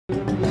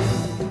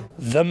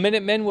The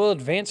Minutemen will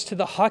advance to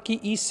the Hockey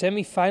East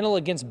semifinal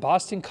against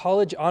Boston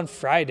College on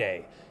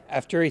Friday.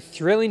 After a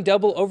thrilling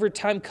double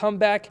overtime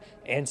comeback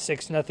and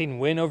 6-0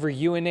 win over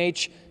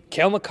UNH,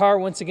 Cale Makar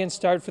once again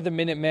started for the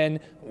Minutemen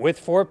with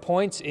 4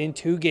 points in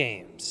 2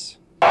 games.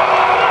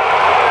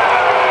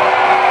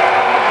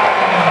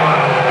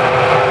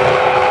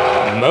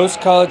 Most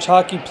college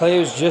hockey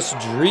players just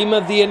dream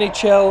of the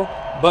NHL,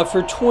 but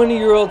for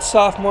 20-year-old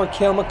sophomore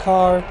Cale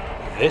Makar,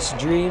 this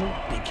dream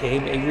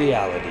became a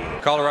reality.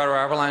 Colorado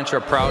Avalanche are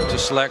proud to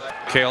select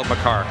Cale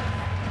Makar.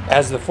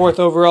 As the 4th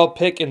overall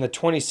pick in the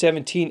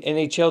 2017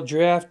 NHL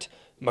Draft,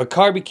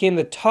 Makar became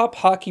the top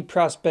hockey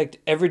prospect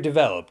ever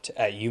developed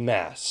at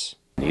UMass.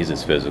 He's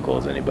as physical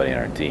as anybody on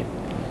our team.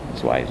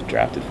 That's why he's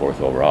drafted 4th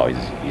overall.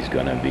 He's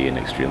going to be an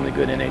extremely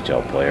good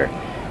NHL player.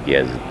 He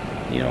has,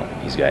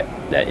 he's got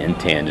that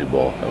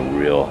intangible, a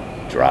real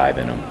drive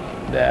in him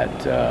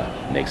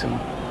that makes him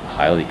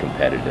highly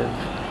competitive.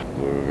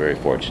 We're very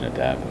fortunate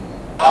to have him.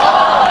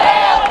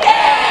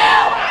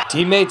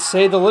 Teammates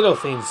say the little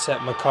things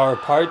set Makar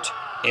apart.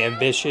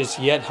 Ambitious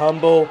yet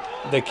humble,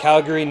 the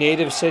Calgary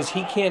native says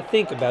he can't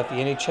think about the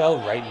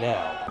NHL right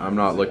now. I'm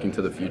not looking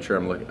to the future,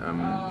 I'm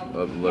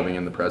living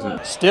in the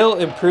present. Still,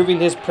 improving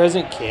his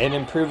present can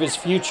improve his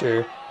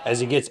future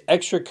as he gets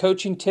extra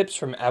coaching tips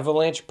from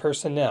Avalanche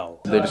personnel.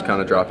 They just kind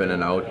of drop in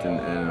and out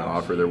and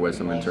offer their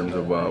wisdom in terms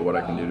of what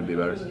I can do to be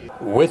better.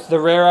 With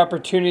the rare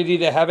opportunity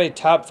to have a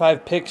top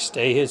 5 pick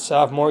stay his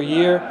sophomore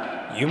year,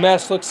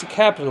 UMass looks to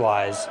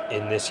capitalize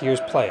in this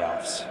year's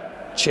playoffs.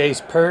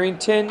 Chase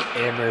Purrington,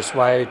 Amherst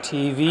Wire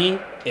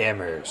TV,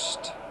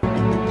 Amherst.